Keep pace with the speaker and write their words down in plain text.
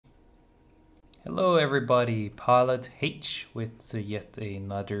Hello everybody, Pilot H with yet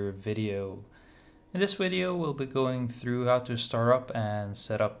another video. In this video we'll be going through how to start up and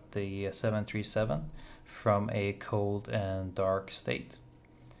set up the 737 from a cold and dark state.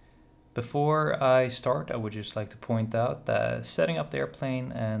 Before I start, I would just like to point out that setting up the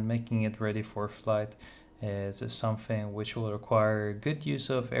airplane and making it ready for flight is something which will require good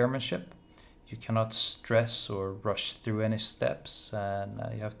use of airmanship. You cannot stress or rush through any steps, and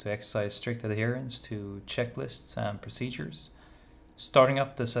you have to exercise strict adherence to checklists and procedures. Starting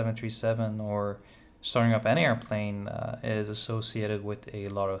up the 737 or starting up any airplane is associated with a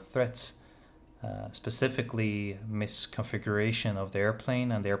lot of threats, specifically misconfiguration of the airplane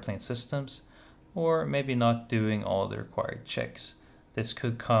and the airplane systems, or maybe not doing all the required checks. This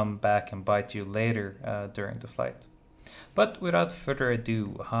could come back and bite you later during the flight. But without further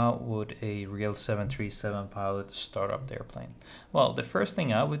ado, how would a real 737 pilot start up the airplane? Well, the first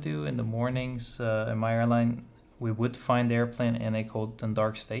thing I would do in the mornings in my airline, we would find the airplane in a cold and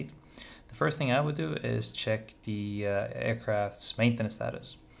dark state. The first thing I would do is check the aircraft's maintenance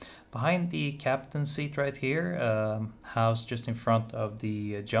status. Behind the captain's seat right here, housed just in front of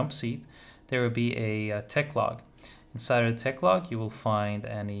the jump seat, there will be a tech log. Inside of the tech log, you will find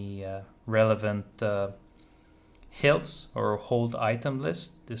any relevant hills or hold item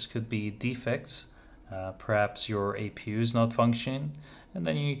list. This could be defects, perhaps your APU is not functioning, and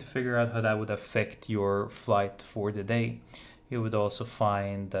then you need to figure out how that would affect your flight for the day. You would also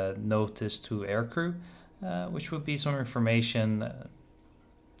find notice to aircrew, which would be some information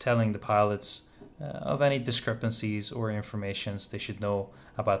telling the pilots of any discrepancies or informations they should know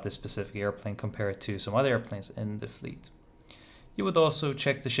about this specific airplane compared to some other airplanes in the fleet. You would also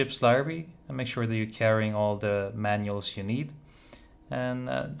check the ship's library and make sure that you're carrying all the manuals you need.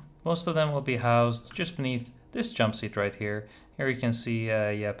 And most of them will be housed just beneath this jump seat right here. Here you can see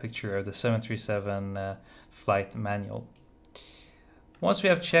a picture of the 737 flight manual. Once we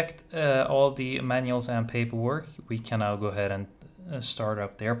have checked all the manuals and paperwork, we can now go ahead and start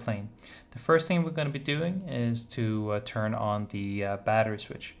up the airplane. The first thing we're going to be doing is to turn on the battery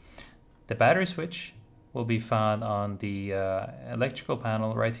switch. The battery switch will be found on the electrical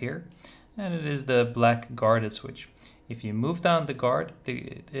panel right here, and it is the black guarded switch. If you move down the guard,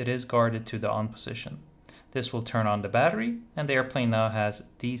 it is guarded to the on position. This will turn on the battery, and the airplane now has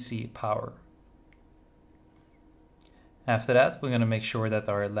DC power. After that, we're going to make sure that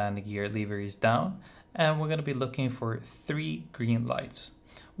our landing gear lever is down, and we're going to be looking for 3 green lights.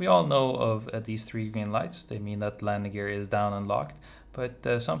 We all know of these 3 green lights. They mean that landing gear is down and locked.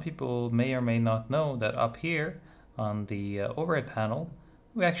 But some people may or may not know that up here on the overhead panel,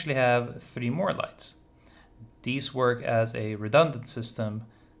 we actually have 3 more lights. These work as a redundant system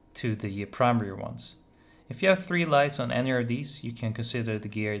to the primary ones. If you have 3 lights on any of these, you can consider the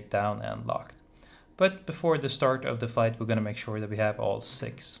gear down and locked. But before the start of the flight, we're going to make sure that we have all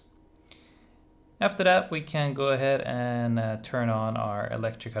 6. After that, we can go ahead and turn on our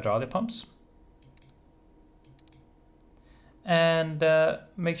electric hydraulic pumps. And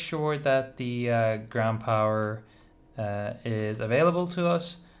make sure that the ground power is available to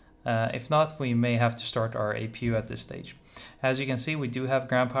us. If not, we may have to start our APU at this stage. As you can see, we do have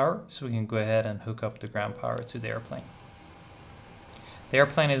ground power, so we can go ahead and hook up the ground power to the airplane. The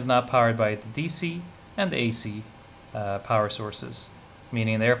airplane is now powered by the DC and the AC power sources,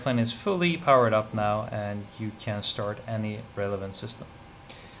 meaning the airplane is fully powered up now and you can start any relevant system.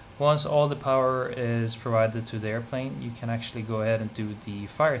 Once all the power is provided to the airplane, you can actually go ahead and do the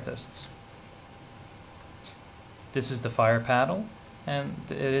fire tests. This is the fire panel, and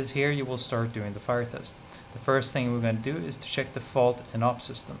it is here you will start doing the fire test. The first thing we're going to do is to check the fault in op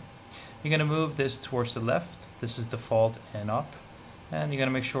system. You're going to move this towards the left. This is the fault in op, and you're going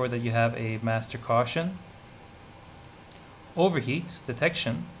to make sure that you have a master caution, overheat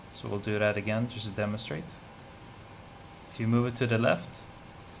detection. So we'll do that again just to demonstrate. If you move it to the left,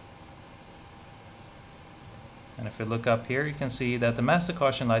 and if we look up here, you can see that the master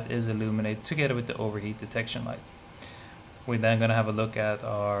caution light is illuminated together with the overheat detection light. We're then going to have a look at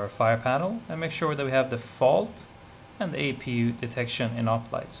our fire panel and make sure that we have the fault and the APU detection in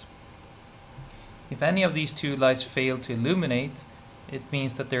op lights. If any of these 2 lights fail to illuminate, it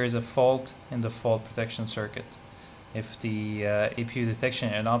means that there is a fault in the fault protection circuit. If the APU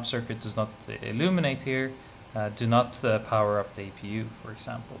detection and op circuit does not illuminate here, do not power up the APU, for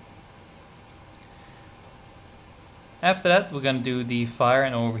example. After that, we're going to do the fire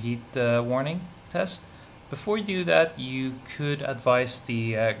and overheat warning test. Before you do that, you could advise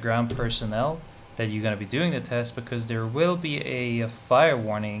the ground personnel that you're going to be doing the test, because there will be a fire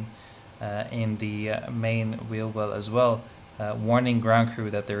warning in the main wheel well as well. warning ground crew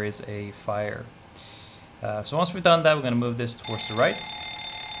that there is a fire. So once we've done that, we're going to move this towards the right.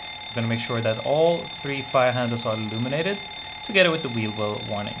 We're going to make sure that all 3 fire handles are illuminated together with the wheel well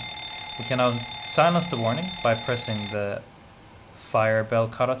warning. We can now silence the warning by pressing the fire bell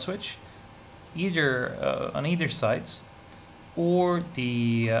cutout switch either on either sides, or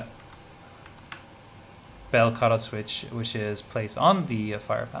the bell cutout switch which is placed on the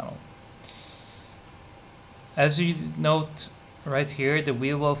fire panel. As you note right here, the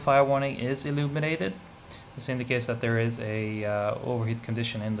wheel well fire warning is illuminated. This indicates that there is a overheat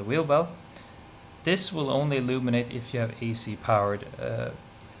condition in the wheel well. This will only illuminate if you have an AC powered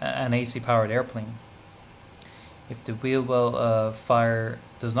airplane. If the wheel well fire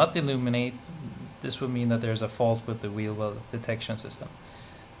does not illuminate, this would mean that there's a fault with the wheel well detection system.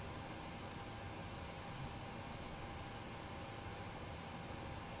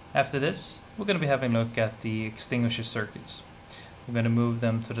 After this, we're going to be having a look at the extinguisher circuits. We're going to move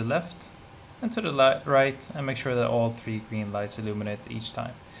them to the left and to the right and make sure that all 3 green lights illuminate each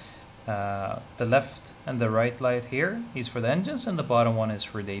time. The left and the right light here is for the engines, and the bottom one is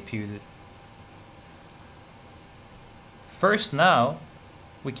for the APU. First, now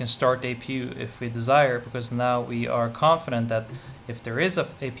we can start the APU if we desire, because now we are confident that if there is a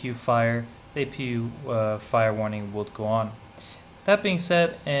APU fire, the APU fire warning would go on. That being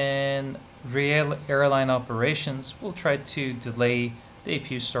said, in real airline operations, we'll try to delay the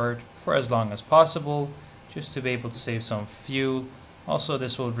APU start for as long as possible, just to be able to save some fuel. Also,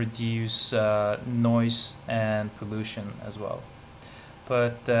 this will reduce noise and pollution as well.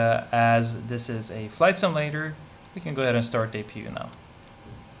 But as this is a flight simulator, we can go ahead and start the APU now.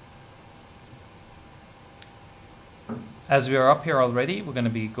 As we are up here already, we're going to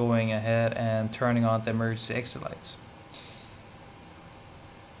be going ahead and turning on the emergency exit lights.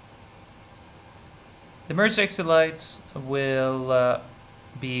 The emergency exit lights will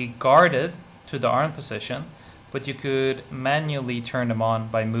be guarded to the arm position, but you could manually turn them on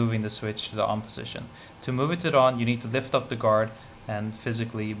by moving the switch to the on position. To move it to the on, you need to lift up the guard and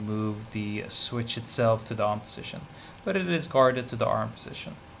physically move the switch itself to the on position, but it is guarded to the arm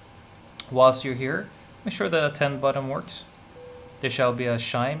position. Whilst you're here, make sure that a 10 button works. There shall be a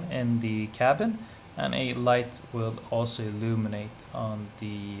chime in the cabin, and a light will also illuminate on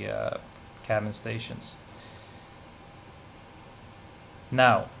the cabin stations.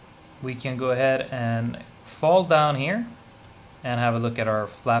 Now we can go ahead and fall down here and have a look at our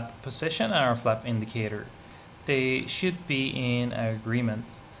flap position and our flap indicator. They should be in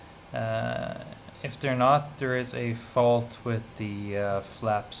agreement. If they're not, there is a fault with the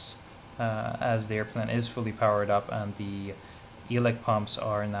flaps, as the airplane is fully powered up and the elec pumps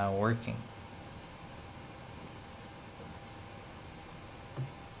are now working.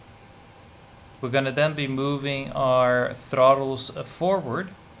 We're going to then be moving our throttles forward.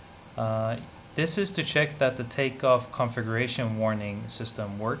 This is to check that the takeoff configuration warning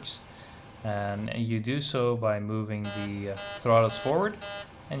system works, and you do so by moving the throttles forward,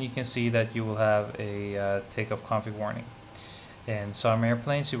 and you can see that you will have a takeoff config warning. In some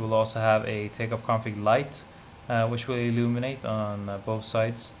airplanes you will also have a takeoff config light, which will illuminate on both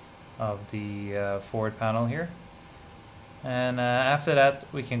sides of the forward panel here. And after that,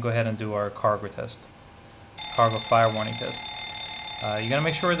 we can go ahead and do our cargo test, cargo fire warning test. You're going to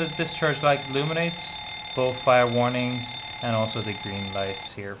make sure that discharge light illuminates both fire warnings and also the green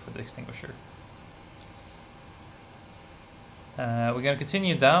lights here for the extinguisher. We're going to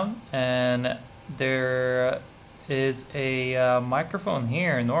continue down, and there is a microphone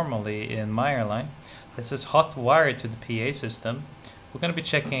here normally in my airline. This is hot wired to the PA system. We're going to be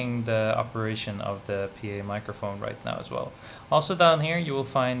checking the operation of the PA microphone right now as well. Also down here you will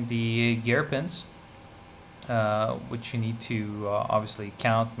find the gear pins, which you need to obviously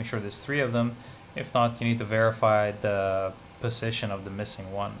count, make sure there's 3 of them. If not, you need to verify the position of the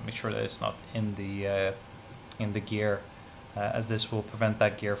missing one. Make sure that it's not in the gear, as this will prevent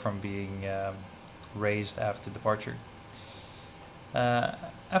that gear from being raised after departure.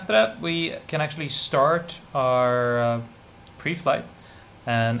 After that, we can actually start our pre-flight,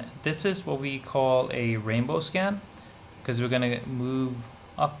 and this is what we call a rainbow scan, because we're going to move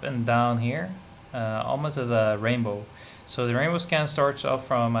up and down here almost as a rainbow. So the rainbow scan starts off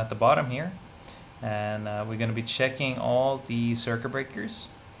from at the bottom here, and we're going to be checking all the circuit breakers.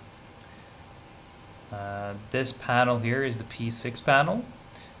 This panel here is the P6 panel,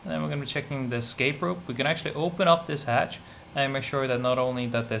 and then we're going to be checking the escape rope. We can actually open up this hatch and make sure that not only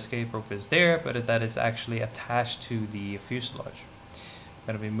that the escape rope is there, but that it's actually attached to the fuselage.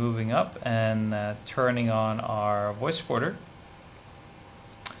 We're going to be moving up and turning on our voice recorder.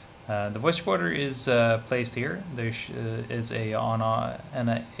 The voice recorder is placed here. There is a on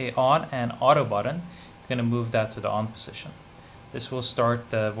and auto button. I'm going to move that to the on position. This will start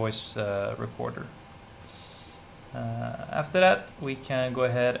the voice recorder. After that, we can go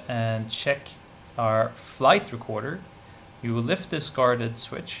ahead and check our flight recorder. You will lift this guarded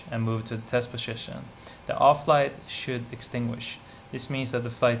switch and move to the test position. The off light should extinguish. This means that the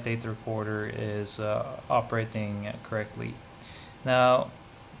flight data recorder is operating correctly. Now,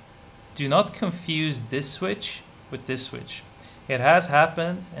 do not confuse this switch with this switch. It has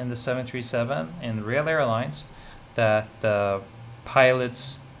happened in the 737 in real airlines that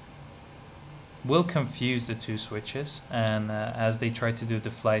pilots will confuse the two switches, and as they try to do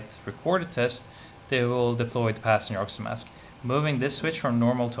the flight recorder test, they will deploy the passenger oxygen mask. Moving this switch from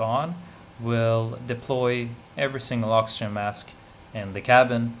normal to on will deploy every single oxygen mask in the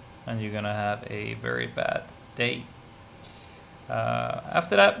cabin, and you're gonna have a very bad day.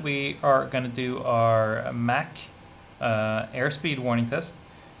 After that, we are going to do our Mach airspeed warning test.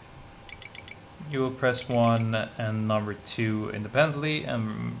 You will press 1 and number 2 independently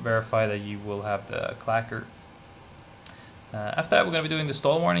and verify that you will have the clacker. After that, we're going to be doing the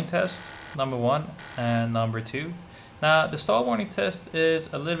stall warning test, number 1 and number 2. Now, the stall warning test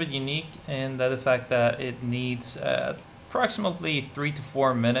is a little bit unique in the fact that it needs approximately 3 to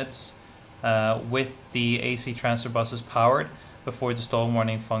 4 minutes with the AC transfer buses powered before the stall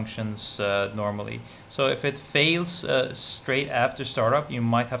warning functions normally. So if it fails straight after startup, you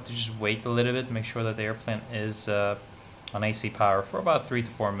might have to just wait a little bit, make sure that the airplane is on AC power for about 3 to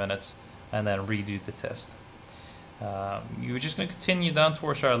 4 minutes, and then redo the test. You're just going to continue down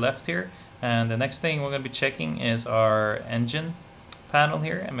towards our left here, and the next thing we're going to be checking is our engine panel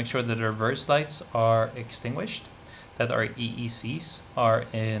here, and make sure that the reverse lights are extinguished, that our EECs are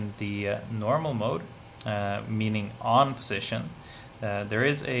in the normal mode, meaning on position. There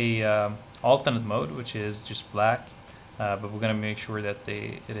is a alternate mode, which is just black, but we're going to make sure that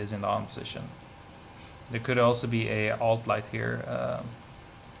it is in the on position. There could also be a alt light here.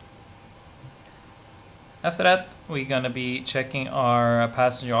 After that, we're going to be checking our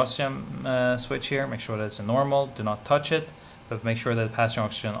passenger oxygen switch here. Make sure that it's in normal. Do not touch it, but make sure that the passenger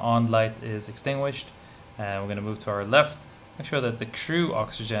oxygen on light is extinguished. And we're going to move to our left. Make sure that the crew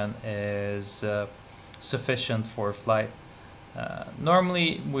oxygen is sufficient for flight.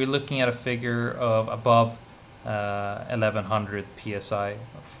 Normally, we're looking at a figure of above 1100 psi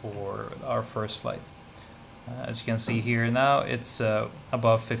for our first flight. As you can see here now, it's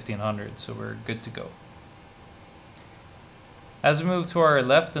above 1500, so we're good to go. As we move to our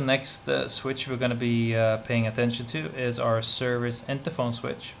left, the next switch we're going to be paying attention to is our service interphone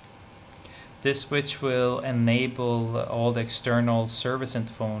switch. This switch will enable all the external service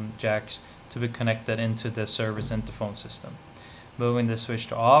interphone jacks to be connected into the service interphone system. Moving the switch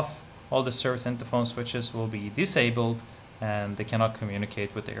to off, all the service interphone switches will be disabled and they cannot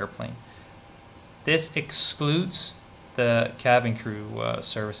communicate with the airplane. This excludes the cabin crew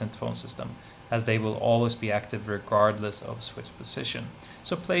service interphone system, as they will always be active regardless of switch position.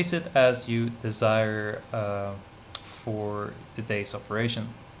 So place it as you desire for the day's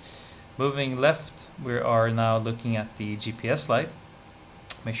operation. Moving left, we are now looking at the GPS light.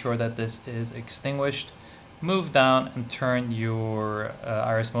 Make sure that this is extinguished. Move down and turn your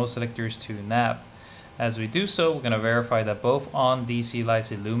iris mode selectors to nav. As we do so, we're going to verify that both on DC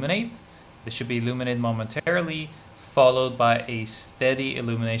lights illuminate. They should be illuminated momentarily, followed by a steady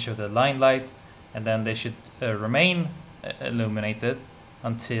illumination of the line light, and then they should remain illuminated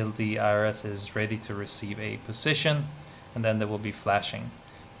until the iris is ready to receive a position, and then they will be flashing.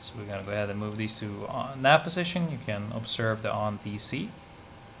 So we're going to go ahead and move these to nav position. You can observe the on DC.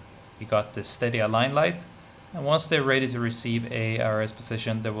 You got the steady align light, and once they're ready to receive a iris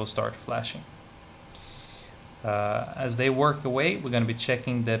position, they will start flashing. As they work away, we're going to be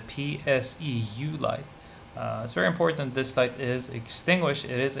checking the PSEU light. It's very important this light is extinguished.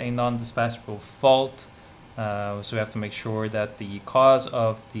 It is a non-dispatchable fault, so we have to make sure that the cause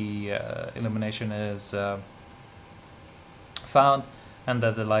of the illumination is found, and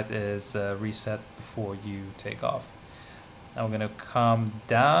that the light is reset before you take off. Now we're going to come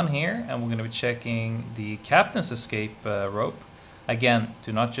down here, and we're going to be checking the captain's escape rope. Again,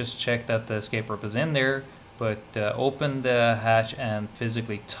 do not just check that the escape rope is in there, but open the hatch and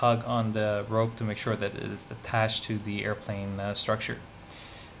physically tug on the rope to make sure that it is attached to the airplane structure.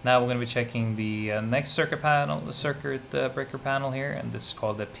 Now we're going to be checking the next circuit panel, the circuit breaker panel here, and this is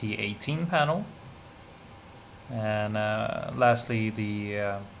called the P18 panel. And lastly,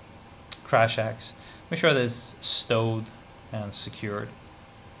 the crash axe. Make sure that it's stowed and secured.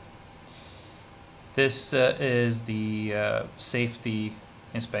 This is the safety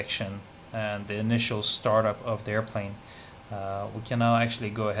inspection and the initial startup of the airplane, we can now actually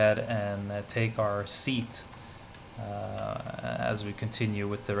go ahead and take our seat as we continue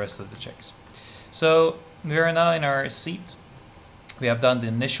with the rest of the checks. So we are now in our seat. We have done the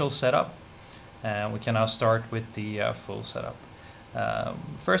initial setup, and we can now start with the full setup.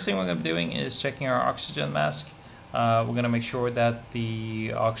 First thing we're going to be doing is checking our oxygen mask. We're going to make sure that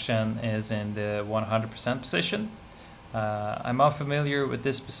the oxygen is in the 100% position. I'm unfamiliar with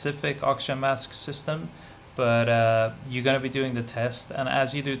this specific oxygen mask system, but you're going to be doing the test, and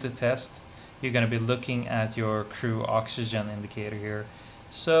as you do the test, you're going to be looking at your crew oxygen indicator here.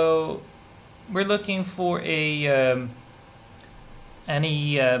 So we're looking for a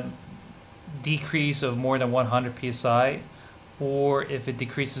any decrease of more than 100 psi, or if it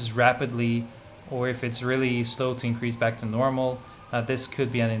decreases rapidly, or if it's really slow to increase back to normal. This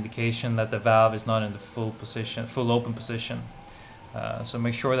could be an indication that the valve is not in the full position, full open position. So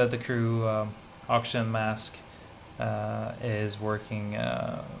make sure that the crew oxygen mask is working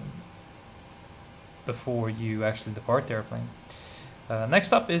before you actually depart the airplane.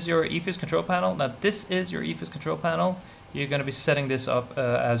 Next up is your EFIS control panel. Now this is your EFIS control panel. You're going to be setting this up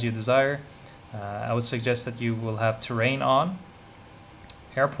as you desire. I would suggest that you will have terrain on,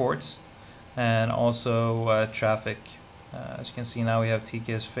 airports, and also traffic. As you can see now, we have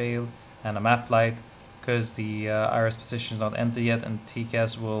TCAS fail and a map light because the iris position is not entered yet, and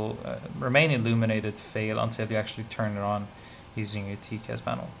TCAS will remain illuminated fail until you actually turn it on using your TCAS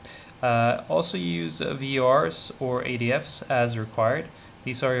panel. Also use VRs or ADFs as required.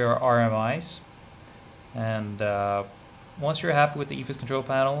 These are your RMIs, and once you're happy with the EFIS control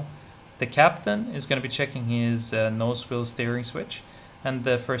panel, the captain is going to be checking his nose wheel steering switch, and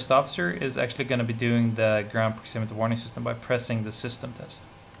the first officer is actually going to be doing the ground proximity warning system by pressing the system test.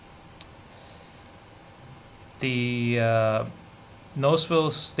 The nose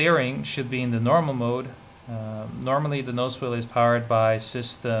wheel steering should be in the normal mode. Normally the nose wheel is powered by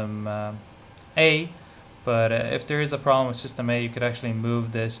system A, but if there is a problem with system A, you could actually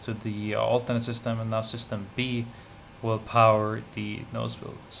move this to the alternate system, and now system B will power the nose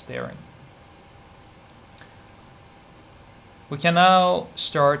wheel steering. We can now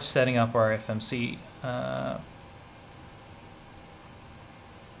start setting up our FMC.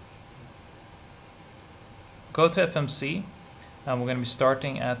 Go to FMC, and we're going to be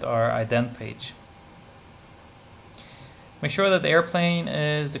starting at our ident page. Make sure that the airplane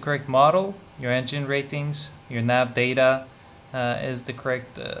is the correct model, your engine ratings, your nav data is the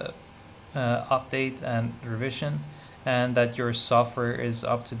correct update and revision, and that your software is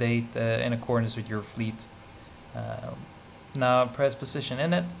up to date in accordance with your fleet. Now press position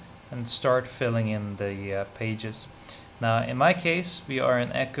in it and start filling in the pages. Now in my case, we are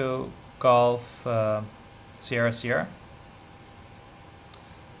in Echo Golf Sierra Sierra.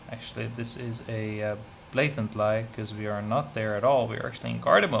 Actually, this is a blatant lie because we are not there at all. We are actually in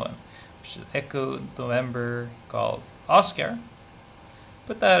Gardermoen, which is Echo November Golf Oscar.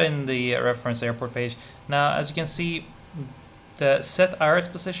 Put that in the reference airport page. Now, as you can see, the set iris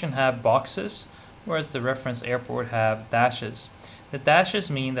position have boxes, whereas the reference airport have dashes. The dashes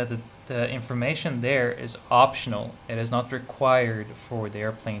mean that the information there is optional. It is not required for the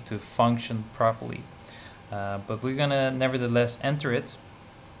airplane to function properly. But we're gonna nevertheless enter it.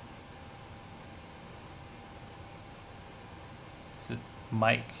 It's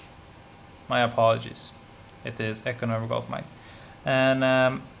Mike. My apologies. It is Echo November Golf Mike. And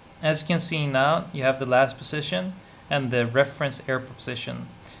as you can see now, you have the last position and the reference airport position.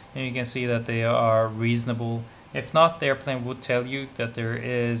 And you can see that they are reasonable. If not, the airplane would tell you that there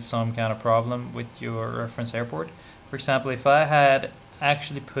is some kind of problem with your reference airport. For example, if I had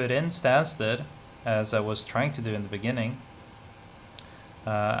actually put in Stansted, as I was trying to do in the beginning,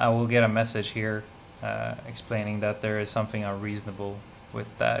 I will get a message here explaining that there is something unreasonable with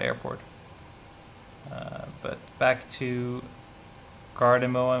that airport. But back to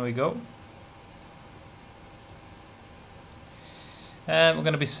Gardermoen we go. And we're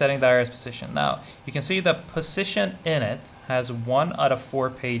going to be setting the iris position. Now, you can see the position in it has 1 out of 4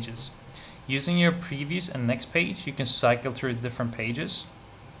 pages. Using your previous and next page, you can cycle through the different pages.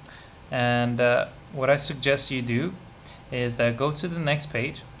 And what I suggest you do is that go to the next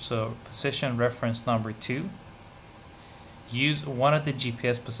page, so position reference number 2. Use one of the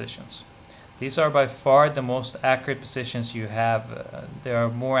GPS positions. These are by far the most accurate positions you have. They are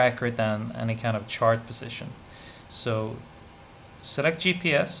more accurate than any kind of chart position. So select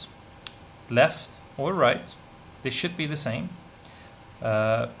GPS, left or right. They should be the same.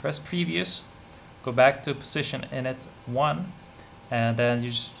 Press previous, go back to position init 1, and then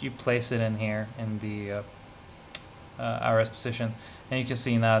you place it in here in the RS position, and you can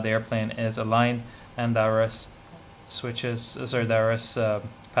see now the airplane is aligned, and the RS switches, the RS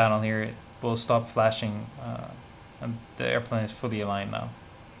panel here will stop flashing, and the airplane is fully aligned now.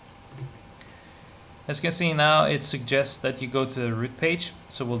 As you can see now, it suggests that you go to the route page,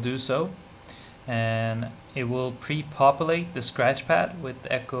 so we'll do so, and it will pre-populate the scratch pad with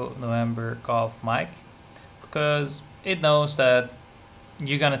Echo November Golf Mike, because it knows that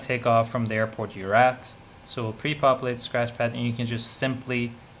you're gonna take off from the airport you're at. So we'll pre-populate the scratch pad, and you can just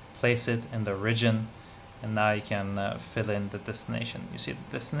simply place it in the origin, and now you can fill in the destination. You see,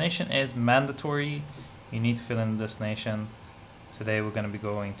 the destination is mandatory. You need to fill in the destination. Today we're going to be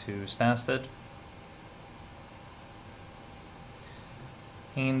going to Stansted.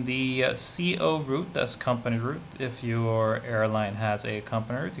 In the CO route, that's company route, if your airline has a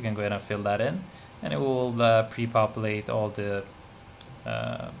company route, you can go ahead and fill that in, and it will pre-populate all the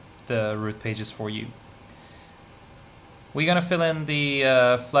route pages for you. We're gonna fill in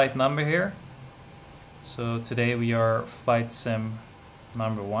the flight number here. So today we are flight sim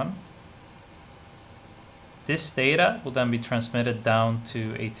number 1. This data will then be transmitted down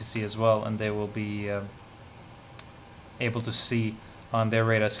to ATC as well, and they will be able to see on their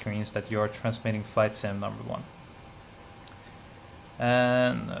radar screens that you are transmitting flight sim number 1.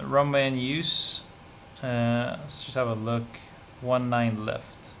 And runway in use, let's just have a look. 19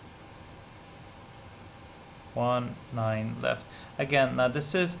 left. 19 left. Again, now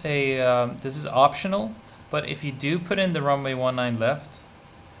this is optional, but if you do put in the runway 19 left,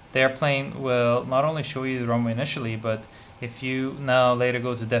 the airplane will not only show you the runway initially, but if you now later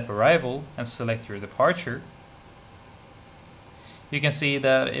go to depth arrival and select your departure, you can see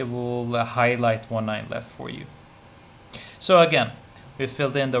that it will highlight 19 left for you. So again, we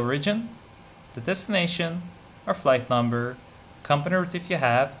filled in the origin, the destination, our flight number, company route if you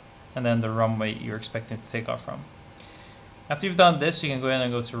have, and then the runway you're expecting to take off from. After you've done this, you can go ahead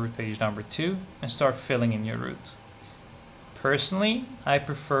and go to route page number 2 and start filling in your route. Personally, I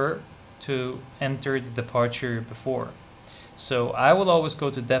prefer to enter the departure before. So I will always go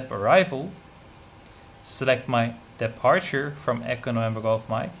to depth arrival, select my departure from Echo November Golf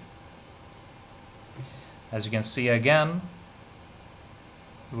Mike. As you can see again,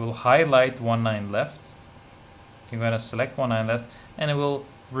 it will highlight 19 left. You can go ahead and select 19 left, and it will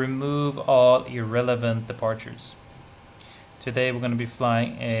remove all irrelevant departures. Today we're going to be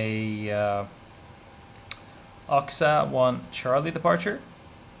flying a OXA 1 Charlie departure.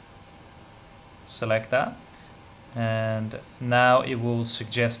 Select that, and now it will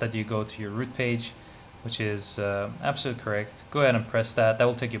suggest that you go to your route page, which is absolutely correct. Go ahead and press that. That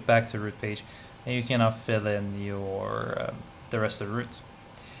will take you back to the route page, and you can now fill in your the rest of the route.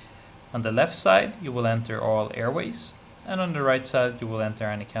 On the left side, you will enter all airways, and on the right side, you will enter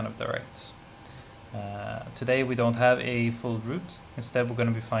any kind of directs. Today we don't have a full route. Instead, we're going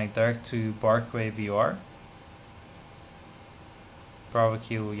to be flying direct to Barkway VR, Bravo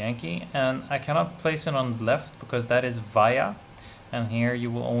Kilo Yankee, and I cannot place it on the left because that is via, and here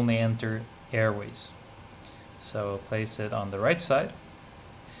you will only enter airways. So place it on the right side.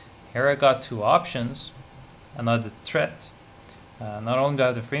 Here I got two options. Another threat. Not only do I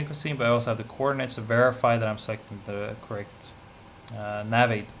have the frequency, but I also have the coordinates to verify that I'm selecting the correct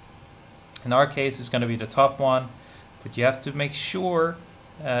navigate. In our case, it's going to be the top one, but you have to make sure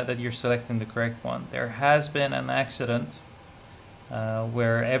that you're selecting the correct one. There has been an accident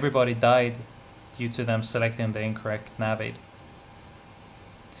where everybody died due to them selecting the incorrect navigate.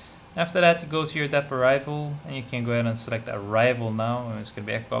 After that, you go to your depth arrival, and you can go ahead and select arrival now, and it's going to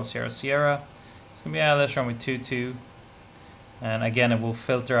be Echo Golf Sierra Sierra. It's going to be ILS runway 22. And again, it will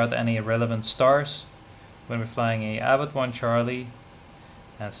filter out any irrelevant stars. When we're flying a Abbott 1 Charlie,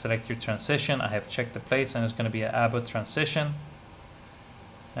 and select your transition. I have checked the place, and it's going to be an Abbott transition.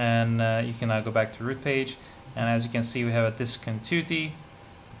 And you can now go back to route page. And as you can see, we have a discontinuity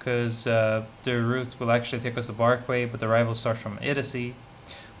because the route will actually take us to Barkway, but the arrival starts from Idisi.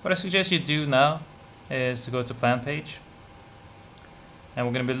 What I suggest you do now is to go to plan page. And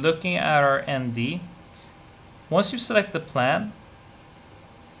we're going to be looking at our ND. Once you select the plan,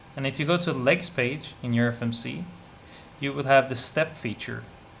 and if you go to the legs page in your FMC, you will have the step feature.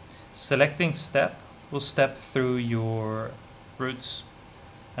 Selecting step will step through your routes.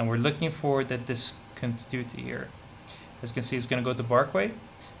 And we're looking for the discontinuity here. As you can see, it's going to go to Barkway,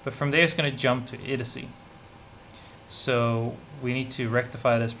 but from there it's going to jump to Idisi. So we need to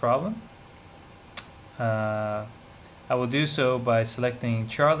rectify this problem. I will do so by selecting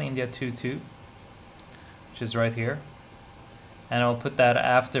Charlie India 22, which is right here. And I'll put that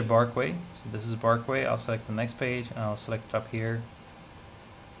after Barkway. So this is Barkway. I'll select the next page, and I'll select it up here.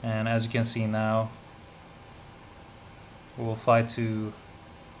 And as you can see now, We will fly to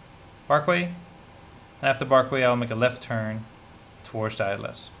Barkway, and after Barkway I'll make a left turn towards the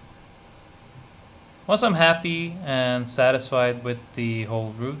ILS. Once I'm happy and satisfied with the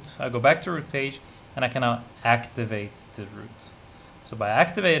whole route, I go back to route page and I can now activate the route. So by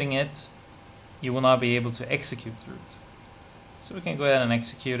activating it, you will now be able to execute the route. So we can go ahead and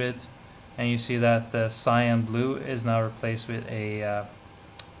execute it, and you see that the cyan blue is now replaced with a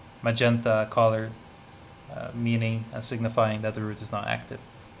magenta color, meaning and signifying that the route is now active.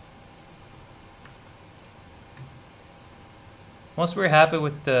 Once we're happy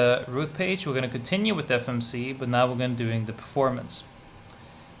with the route page, we're going to continue with the FMC, but now we're going to doing the performance.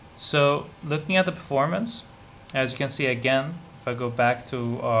 So looking at the performance, as you can see again, if I go back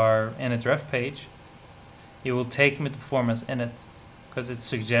to our init.ref page, it will take me to performance init because it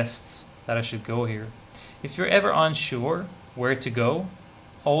suggests that I should go here. If you're ever unsure where to go,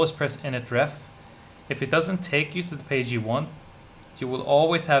 always press init.ref. If it doesn't take you to the page you want, you will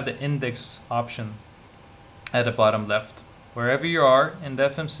always have the index option at the bottom left. Wherever you are in the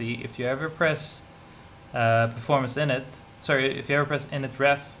FMC, if you ever press performance init, if you ever press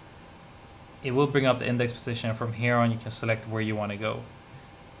init.ref, it will bring up the index position, and from here on you can select where you want to go.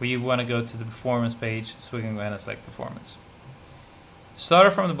 We want to go to the performance page, so we can go ahead and select performance.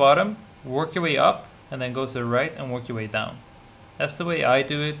 Start from the bottom, work your way up, and then go to the right and work your way down. That's the way I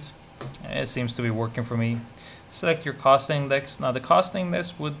do it. It seems to be working for me. Select your cost index. Now the cost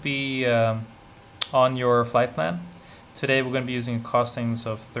index would be on your flight plan. Today we're going to be using a cost index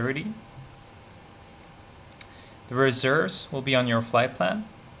of 30. The reserves will be on your flight plan.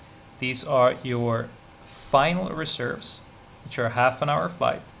 These are your final reserves, which are half an hour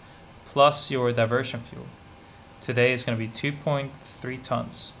flight, plus your diversion fuel. Today is going to be 2.3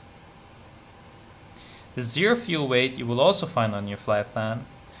 tons. The zero fuel weight you will also find on your flight plan.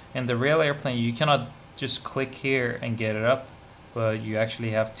 In the real airplane, you cannot just click here and get it up, but you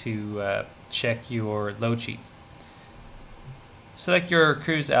actually have to check your load sheet. Select your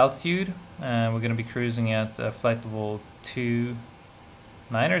cruise altitude, and we're going to be cruising at flight level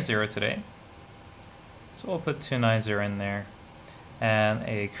 290 today. So we'll put 290 in there, and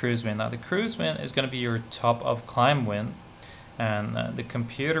a cruise wind. Now the cruise wind is going to be your top of climb wind, and the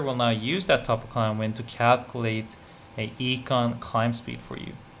computer will now use that top of climb wind to calculate a econ climb speed for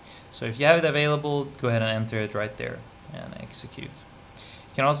you. So if you have it available, go ahead and enter it right there and execute.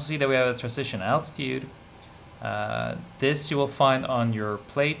 You can also see that we have a transition altitude. This you will find on your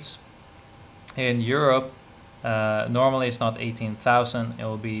plates. In Europe, normally it's not 18,000, it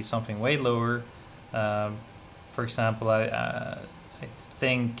will be something way lower. For example, I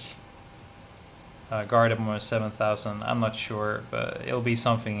think Garden was 7,000, I'm not sure, but it'll be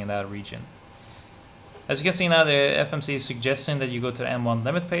something in that region. As you can see now, the FMC is suggesting that you go to the N1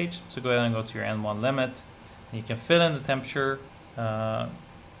 limit page, so go ahead and go to your N1 limit. You can fill in the temperature.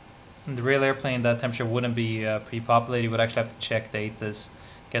 In the real airplane, that temperature wouldn't be pre-populated. You would actually have to check the ATIS,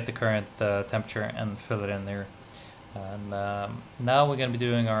 get the current temperature, and fill it in there. And now we're going to be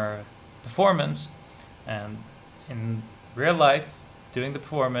doing our performance. And in real life, doing the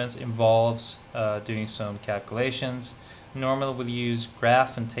performance involves doing some calculations. Normally we'll use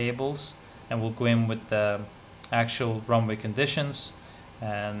graph and tables, and we'll go in with the actual runway conditions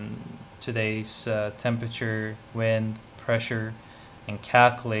and today's temperature, wind, pressure, and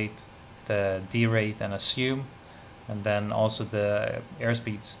calculate the D rate and assume, and then also the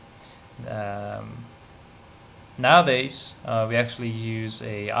airspeeds. Nowadays we actually use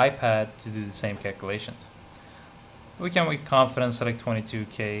a iPad to do the same calculations. We can with confidence select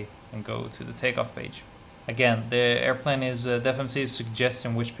 22K and go to the takeoff page. Again, the airplane is the FMC is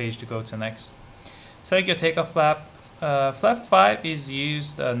suggesting which page to go to next. Select your takeoff flap. Flap 5 is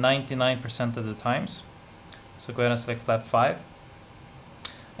used 99% of the times, so go ahead and select flap 5.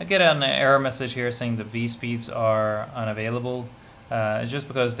 I get an error message here saying the V speeds are unavailable. It's just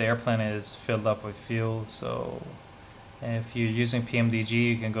because the airplane is filled up with fuel. So if you're using PMDG,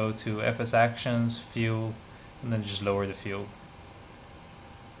 you can go to FS Actions, Fuel, and then just lower the fuel.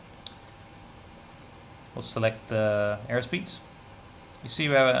 We'll select the airspeeds. You see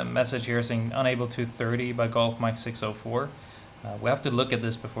we have a message here saying unable to 30 by Golf Mike 604. We have to look at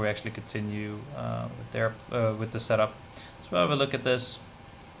this before we actually continue with the setup. So we'll have a look at this.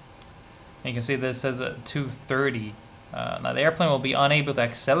 And you can see this says 230. Now the airplane will be unable to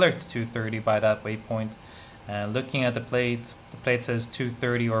accelerate to 230 by that waypoint. And looking at the plate says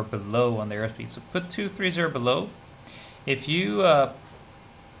 230 or below on the airspeed. So put 230 below. If you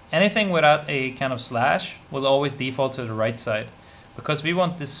anything without a kind of slash will always default to the right side. Because we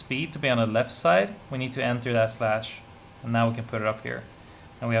want this speed to be on the left side, we need to enter that slash. And now we can put it up here.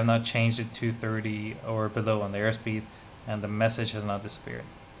 And we have now changed it to 230 or below on the airspeed. and the message has now disappeared.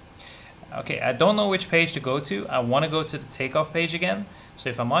 Okay, I don't know which page to go to. I want to go to the takeoff page again. So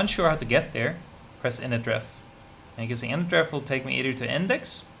if I'm unsure how to get there, press initRef. And you can see initRef will take me either to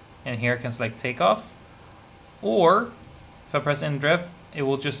index, and here I can select takeoff, or if I press initRef, it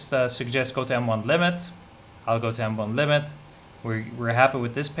will just suggest go to M1 limit. I'll go to M1 limit. We're happy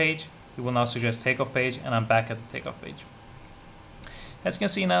with this page. It will now suggest takeoff page, and I'm back at the takeoff page. As you can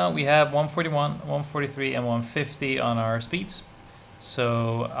see now, we have 141, 143, and 150 on our speeds.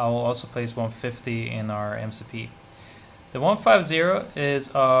 So I will also place 150 in our MCP. The 150 is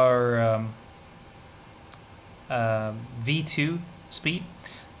our V2 speed.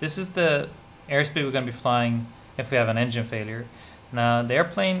 This is the airspeed we're going to be flying if we have an engine failure. Now the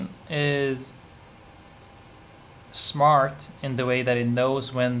airplane is smart in the way that it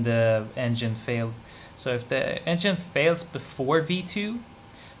knows when the engine failed. So if the engine fails before V2,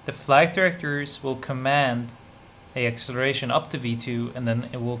 the flight directors will command a acceleration up to V2, and then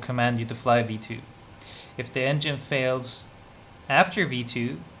it will command you to fly V2. If the engine fails after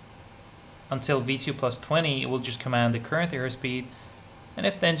V2, until V2 plus 20, it will just command the current airspeed. And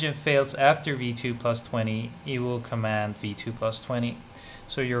if the engine fails after V2 plus 20, it will command V2 plus 20.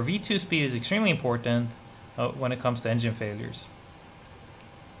 So your V2 speed is extremely important when it comes to engine failures.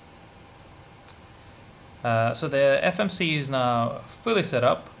 So the FMC is now fully set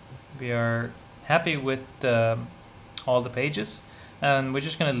up. We are happy with all the pages, and we're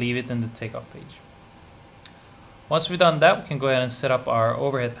just going to leave it in the takeoff page. Once we've done that, we can go ahead and set up our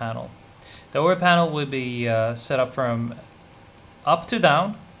overhead panel. The overhead panel will be set up from up to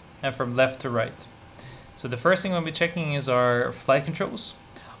down and from left to right. So the first thing we'll be checking is our flight controls.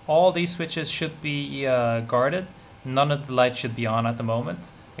 All these switches should be guarded. None of the lights should be on at the moment,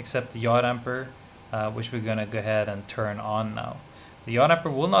 except the yaw damper, which we're going to go ahead and turn on now. The yaw damper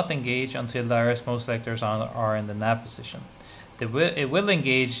will not engage until the IR smoke selectors are in the nav position. It will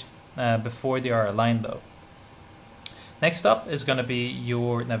engage before they are aligned though. Next up is going to be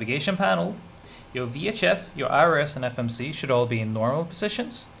your navigation panel. Your VHF, your IRS, and FMC should all be in normal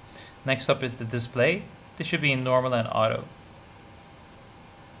positions. Next up is the display. This should be in normal and auto.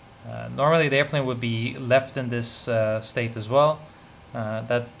 Normally the airplane would be left in this state as well.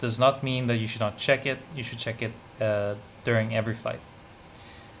 That does not mean that you should not check it. You should check it during every flight.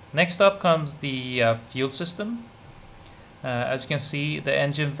 Next up comes the fuel system. As you can see, the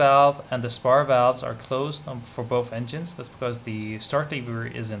engine valve and the spar valves are closed for both engines. That's because the start lever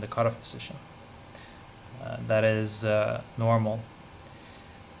is in the cutoff position. That is normal.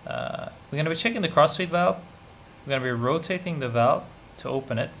 We're going to be checking the crossfeed valve. We're going to be rotating the valve to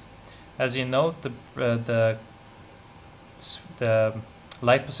open it. As you note, the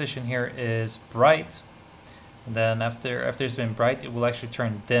light position here is bright. And then after it's been bright, it will actually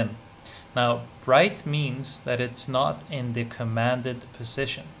turn dim. Now, bright means that it's not in the commanded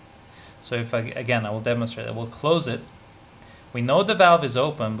position. So if I will demonstrate. I will close it. We know the valve is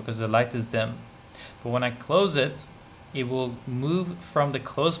open because the light is dim. But when I close it, it will move from the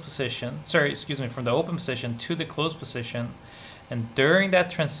closed position, from the open position to the closed position. And during that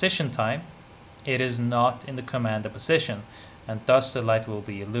transition time, it is not in the commanded position. And thus the light will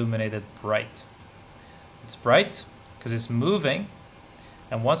be illuminated bright. It's bright because it's moving.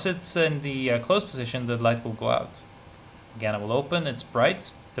 And once it's in the closed position, the light will go out. Again, it will open, it's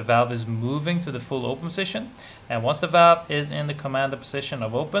bright. The valve is moving to the full open position. And once the valve is in the commanded position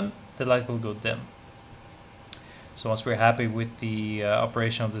of open, the light will go dim. So once we're happy with the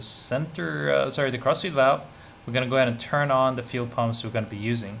operation of the the crossfeed valve, we're going to go ahead and turn on the fuel pumps we're going to be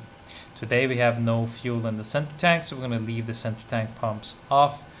using. Today we have no fuel in the center tank, so we're going to leave the center tank pumps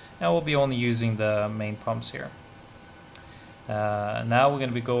off, and we'll be only using the main pumps here. Now we're going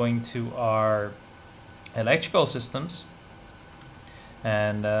to be going to our electrical systems,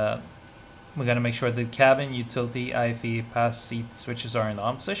 and we're going to make sure the cabin, utility, IFE, pass seat switches are in the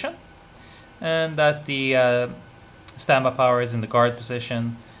on position, and that the standby power is in the guard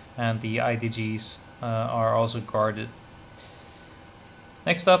position, and the IDGs are also guarded.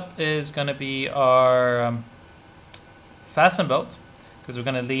 Next up is going to be our fasten belt, because we're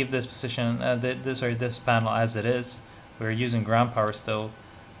going to leave this position, this panel as it is. We're using ground power still.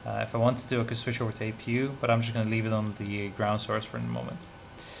 If I wanted to, I could switch over to APU, but I'm just going to leave it on the ground source for a moment.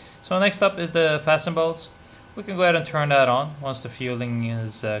 So next up is the fasten belts. We can go ahead and turn that on once the fueling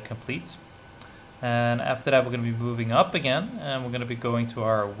is complete. And after that, we're going to be moving up again, and we're going to be going to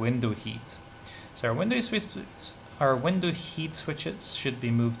our window heat. So our window heat switches should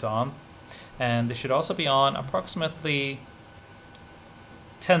be moved on, and they should also be on approximately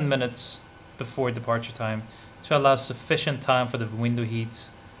 10 minutes before departure time to allow sufficient time for the window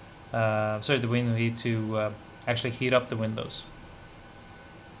heat to actually heat up the windows.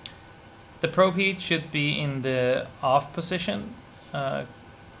 The probe heat should be in the off position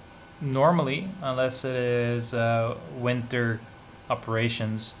normally, unless it is winter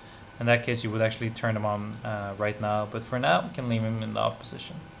operations. In that case, you would actually turn them on right now, but for now, we can leave them in the off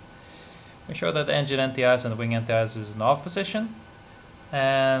position. Make sure that the engine NTIs and the wing NTIs is in the off position,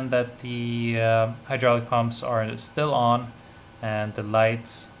 and that the hydraulic pumps are still on, and the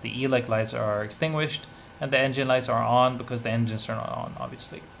lights, the E-leg lights, are extinguished, and the engine lights are on because the engines are not on,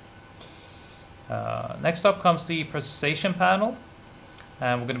 obviously. Next up comes the pressurization panel,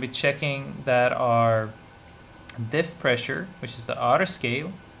 and we're going to be checking that our diff pressure, which is the outer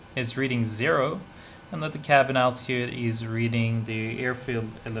scale, is reading 0, and that the cabin altitude is reading the airfield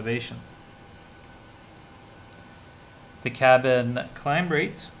elevation. The cabin climb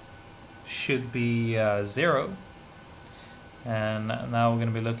rate should be 0. And now we're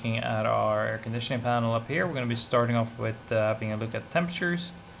going to be looking at our air conditioning panel up here. We're going to be starting off with having a look at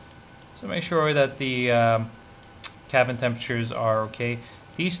temperatures. So make sure that the cabin temperatures are okay.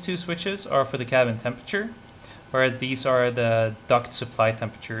 These two switches are for the cabin temperature, whereas these are the duct supply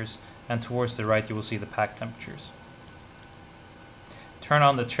temperatures, and towards the right you will see the pack temperatures. Turn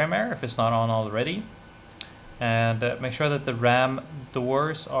on the trim air if it's not on already, and make sure that the ram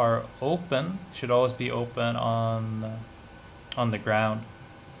doors are open. Should always be open on the ground.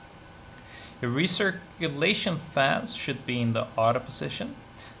 Your recirculation fans should be in the auto position,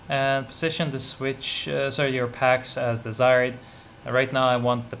 and position the switch, your packs as desired. Right now I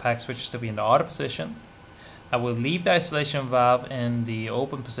want the pack switches to be in the auto position. I will leave the isolation valve in the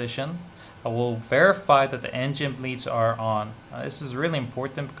open position. I will verify that the engine bleeds are on. This is really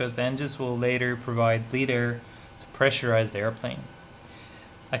important because the engines will later provide bleed air to pressurize the airplane.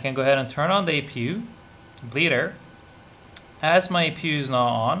 I can go ahead and turn on the APU, bleed air. As my APU is not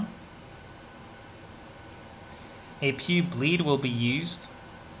on, APU bleed will be used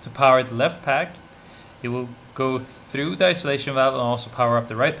to power the left pack. It will go through the isolation valve and also power up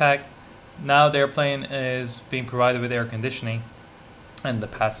the right pack. Now the airplane is being provided with air conditioning, and the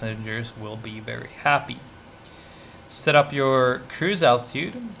passengers will be very happy. Set up your cruise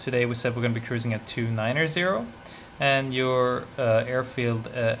altitude. Today we said we're going to be cruising at 2990, and your airfield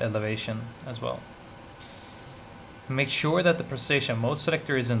elevation as well. Make sure that the pressurization mode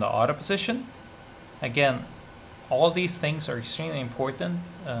selector is in the auto position. Again, all these things are extremely important.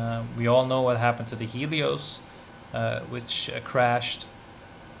 We all know what happened to the Helios, which crashed,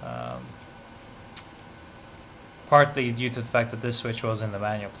 partly due to the fact that this switch was in the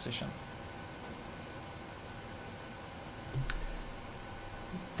manual position.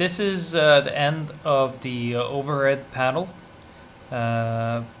 This is the end of the overhead panel,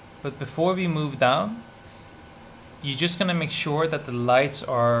 but before we move down, you're just going to make sure that the lights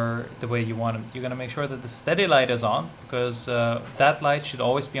are the way you want them. You're going to make sure that the steady light is on, because that light should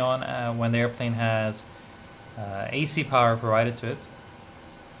always be on when the airplane has AC power provided to it.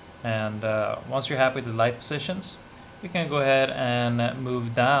 And once you're happy with the light positions, you can go ahead and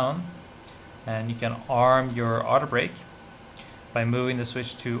move down, and you can arm your auto brake by moving the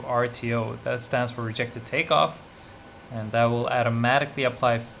switch to RTO. That stands for rejected takeoff, and that will automatically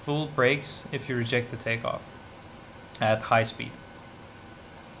apply full brakes if you reject the takeoff at high speed.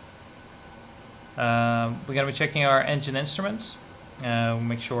 We're going to be checking our engine instruments.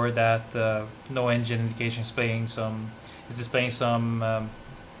 Make sure that no engine indication is displaying some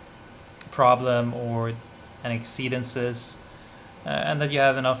problem or any exceedances, and that you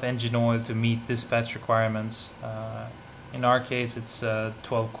have enough engine oil to meet dispatch requirements. In our case, it's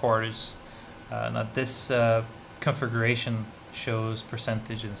 12 quarters. Now this configuration shows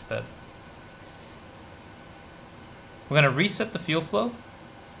percentage instead. We're going to reset the fuel flow,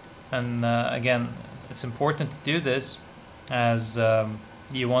 and again, it's important to do this as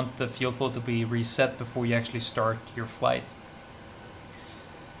you want the fuel flow to be reset before you actually start your flight.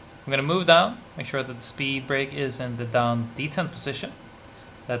 I'm going to move down, make sure that the speed brake is in the down detent position,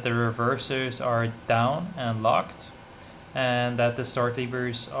 that the reversers are down and locked, and that the start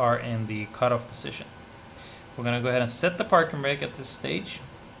levers are in the cutoff position. We're going to go ahead and set the parking brake at this stage,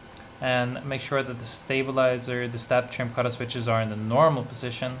 and make sure that the stabilizer, the stab trim cutoff switches are in the normal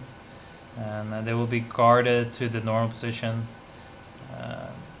position, and they will be guarded to the normal position.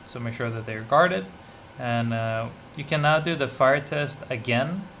 So make sure that they're guarded, and you can now do the fire test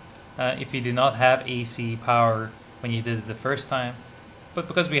again if you do not have AC power when you did it the first time. But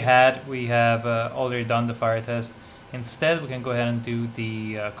because we have already done the fire test, instead we can go ahead and do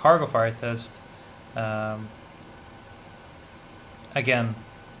the cargo fire test again,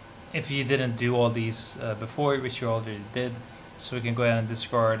 if you didn't do all these before, which you already did. So we can go ahead and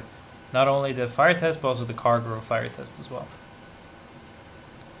discard not only the fire test, but also the cargo fire test as well.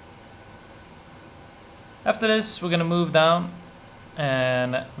 After this, we're going to move down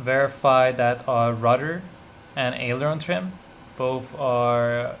and verify that our rudder and aileron trim both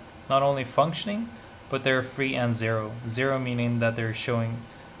are not only functioning, but they're free and zero. Zero meaning that they're showing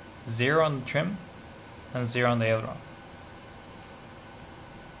 0 on the trim and 0 on the aileron.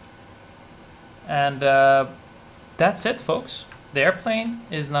 And that's it, folks. The airplane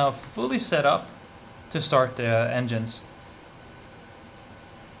is now fully set up to start the engines.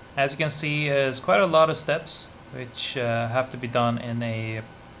 As you can see, there's quite a lot of steps which have to be done in a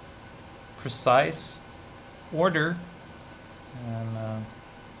precise order, and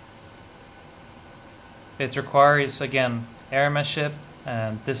it requires, again, airmanship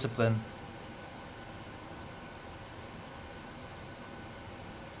and discipline.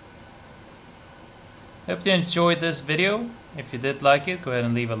 Hope you enjoyed this video. If you did like it, go ahead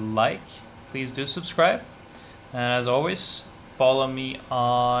and leave a like. Please do subscribe, and as always, follow me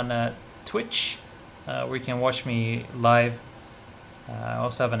on Twitch, where you can watch me live. I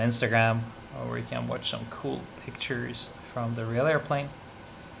also have an Instagram where you can watch some cool pictures from the real airplane.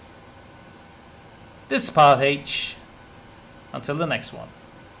 This is Pilot H. Until the next one.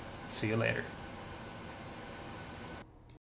 See you later.